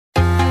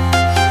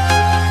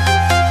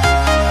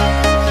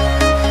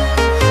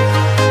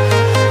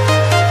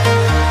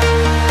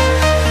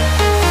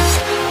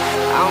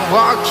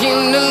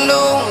walking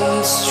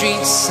alone, the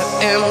streets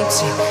are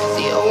empty.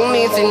 The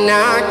only thing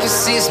I can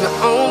see is my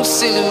own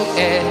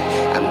silhouette.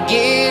 I'm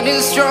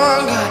getting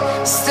stronger,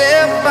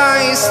 step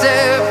by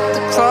step.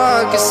 The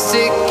clock is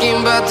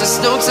ticking, but there's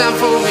no time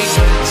for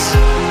regrets.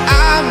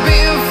 I've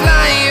been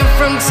flying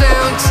from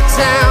town to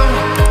town,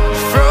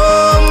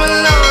 from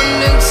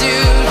London to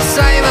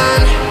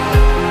Taiwan.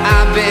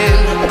 I've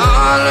been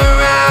all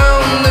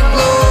around the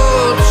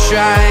globe,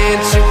 trying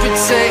to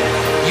protect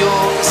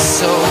your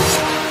soul.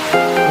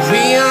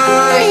 We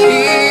are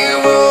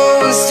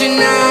heroes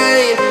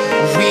tonight.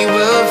 We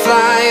will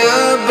fly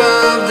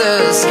above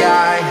the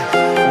sky.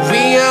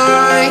 We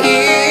are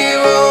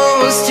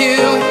heroes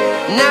tonight.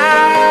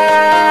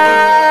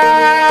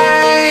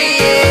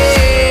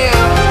 Yeah.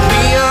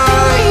 We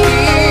are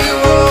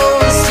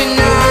heroes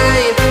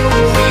tonight.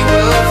 We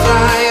will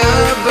fly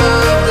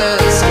above the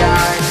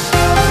sky.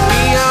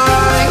 We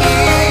are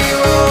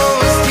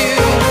heroes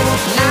tonight.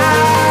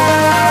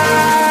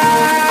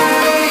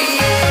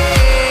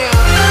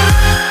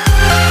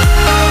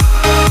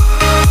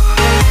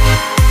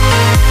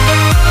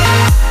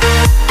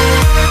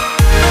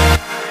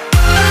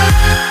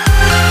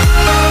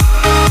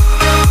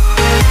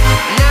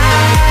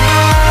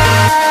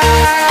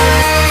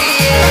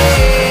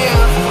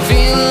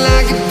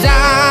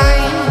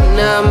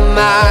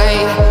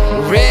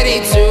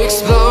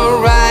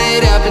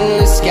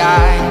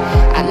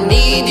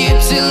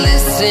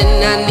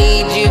 I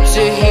need you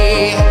to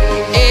hear,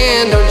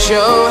 and don't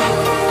show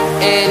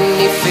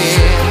any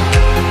fear.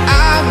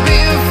 I've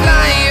been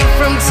flying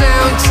from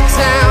town to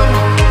town,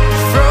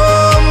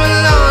 from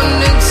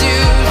London to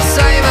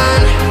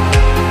Taiwan.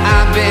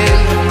 I've been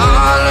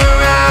all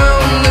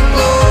around the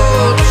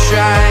globe,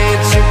 trying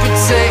to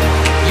protect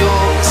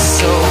your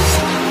soul.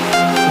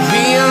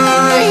 We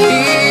are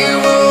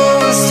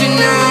heroes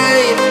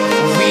tonight.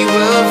 We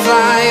will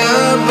fly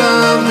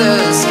above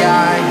the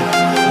sky.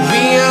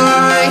 We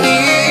are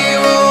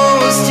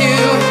heroes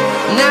tonight.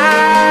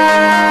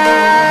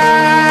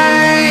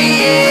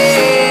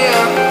 Yeah.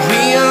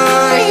 We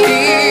are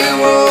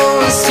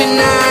heroes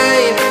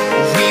tonight.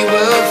 We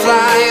will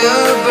fly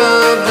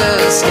above the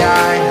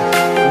sky.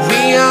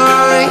 We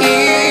are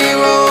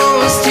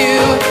heroes tonight.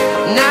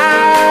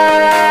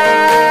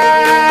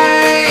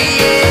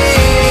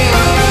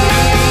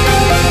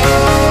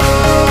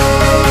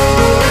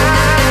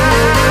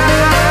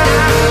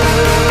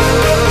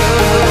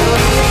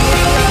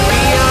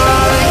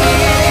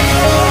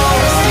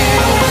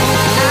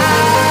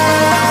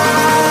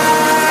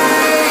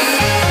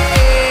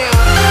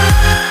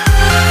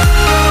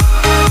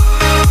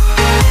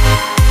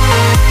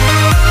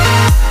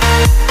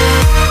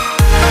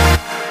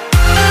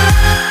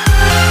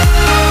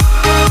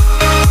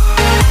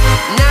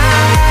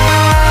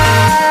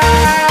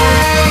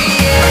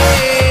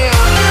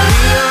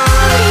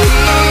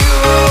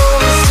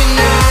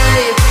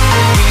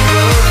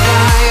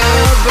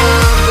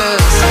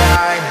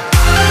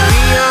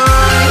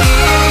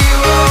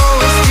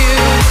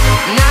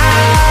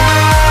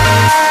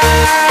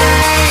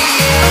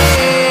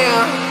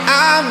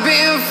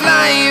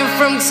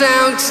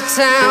 Town to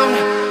town,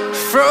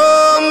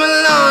 from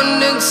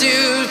London to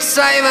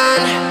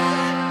Taiwan.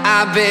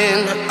 I've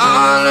been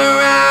all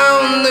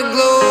around the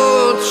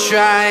globe,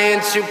 trying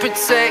to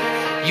protect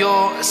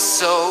your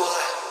soul.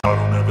 I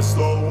don't ever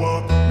slow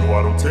up, no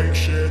I don't take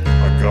shit.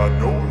 I got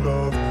no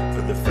love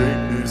for the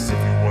fakeness. If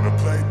you wanna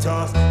play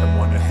tough and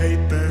wanna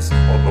hate this,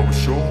 I'll always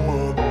show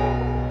up.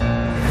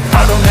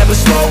 I don't ever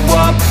slow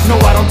up, no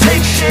I don't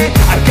take shit.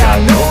 I got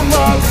no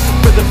love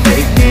for the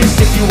fakeness.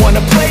 If you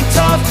wanna play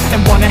tough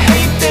and wanna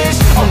hate this,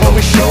 I'll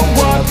always show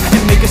up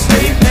and make a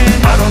statement.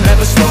 I don't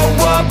ever slow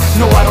up,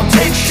 no I don't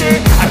take shit.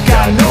 I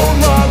got no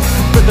love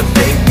for the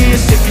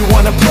fakeness. If you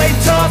wanna play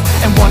tough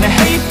and wanna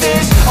hate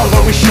this, I'll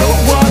always show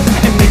up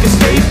and make a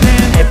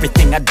statement.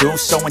 Everything I do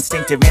so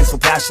instinctive and so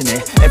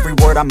passionate. Every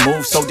word I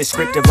move so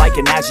descriptive like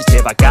an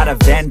adjective. I got a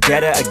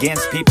vendetta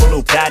against people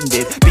who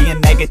patented being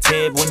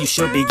negative when you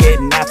should be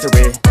getting after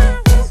it.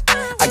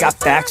 I got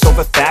facts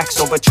over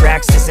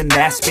tracks, this and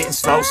that. Spitting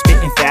slow,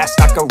 spitting fast.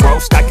 I could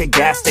roast, I could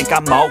gas. Think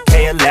I'm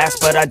okay at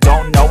last, but I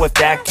don't know if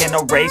that can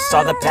erase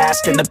all the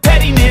past. And the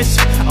pettiness,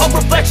 a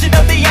reflection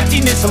of the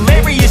emptiness.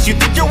 Hilarious, you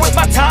think you're worth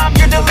my time,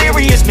 you're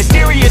delirious.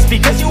 Mysterious,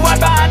 because you hide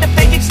behind a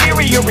fake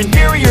exterior.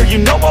 Inferior, you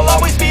know I'll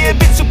always be a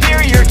bit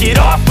superior. Get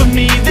off of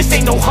me, this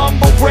ain't no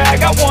humble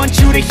brag. I want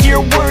you to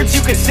hear words,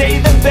 you can say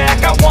them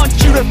back. I want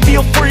you to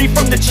feel free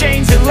from the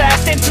chains at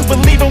last, and to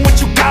believe in what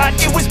you got,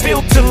 it was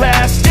built to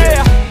last, yeah.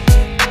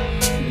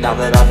 Now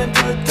that I've been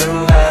put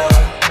through hell,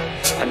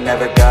 I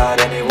never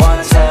got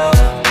anyone's help.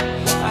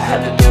 I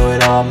had to do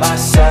it all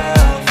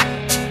myself.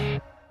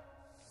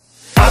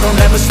 I don't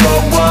ever slow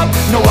up,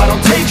 no I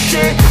don't take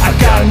shit. I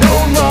got no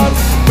love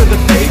for the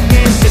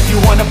fakeness. If you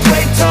wanna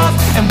play tough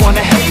and wanna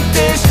hate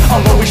this,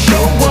 I'll always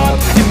show up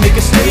and make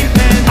a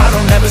statement. I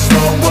don't ever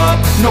slow up,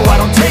 no I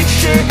don't take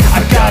shit.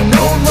 I got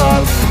no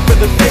love for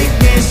the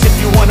fakeness. If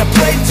you wanna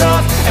play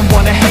tough and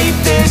wanna hate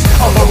this,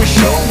 I'll always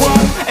show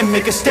up and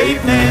make a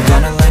statement.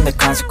 Gonna learn the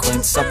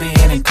consequence of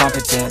being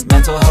incompetent.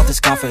 Mental health is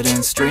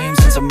confidence, dreams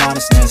and some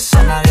honestness.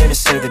 I'm not here to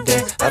save the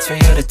day, that's for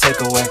you to take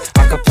away.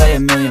 I could play a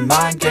million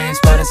mind games,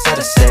 but instead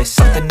I say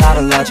something not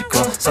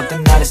illogical,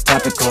 something that is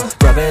topical.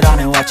 Rub it on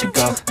and watch it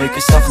go, make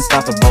yourself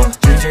unstoppable.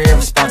 Dreams are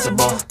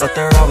irresponsible, but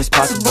they're always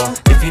possible.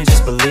 If you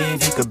just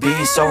believe, you could be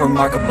so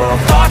remarkable.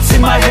 Thoughts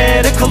in my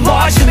head, a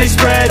collage and they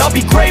spread. I'll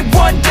be great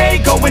one day,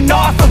 going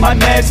off of my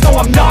meds. No,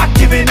 I'm not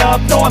giving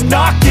up, no, I'm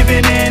not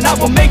giving in. I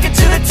will make it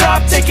to the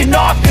top, taking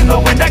off in the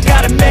wind. I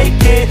gotta make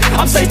it,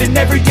 I'm saving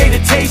every day to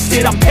taste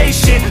it. I'm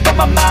patient, but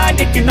my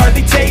mind, it can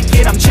hardly take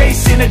it. I'm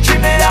chasing a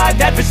dream that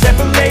I've had for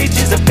several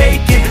ages. A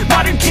vacant,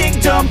 modern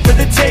kingdom for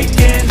the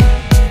taking.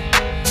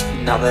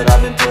 Now that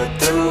I've been put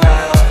through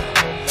hell,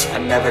 I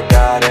never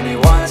got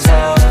anyone's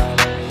help.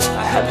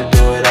 I had to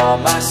do it all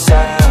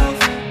myself.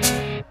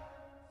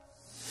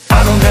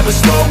 I don't ever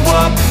slow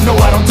up, no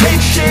I don't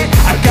take shit.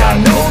 I got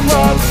no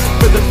love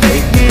for the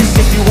fakeness.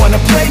 If you wanna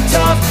play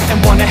tough and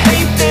wanna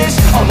hate this,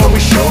 I'll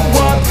always show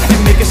up and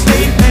make a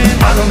statement.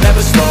 I don't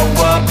ever slow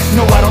up,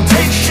 no I don't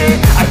take shit.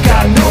 I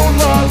got no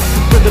love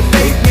for the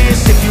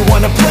fakeness. If you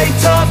wanna play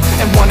tough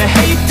and wanna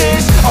hate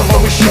this, I'll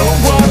always show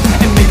up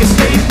and make a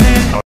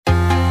statement.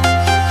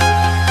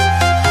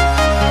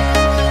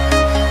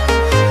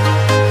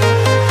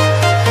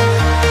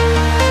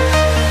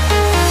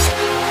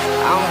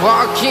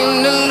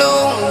 Walking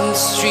alone, the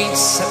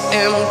streets are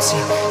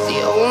empty. The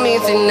only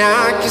thing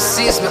I can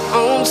see is my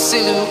own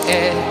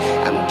silhouette.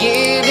 I'm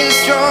getting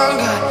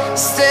stronger,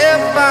 step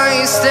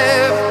by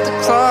step. The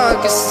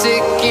clock is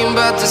ticking,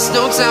 but there's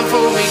no time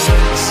for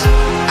regrets.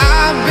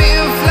 I've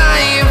been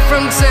flying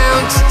from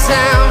town to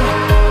town,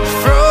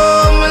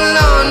 from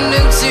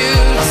London to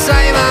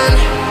Taiwan.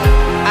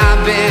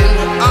 I've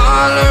been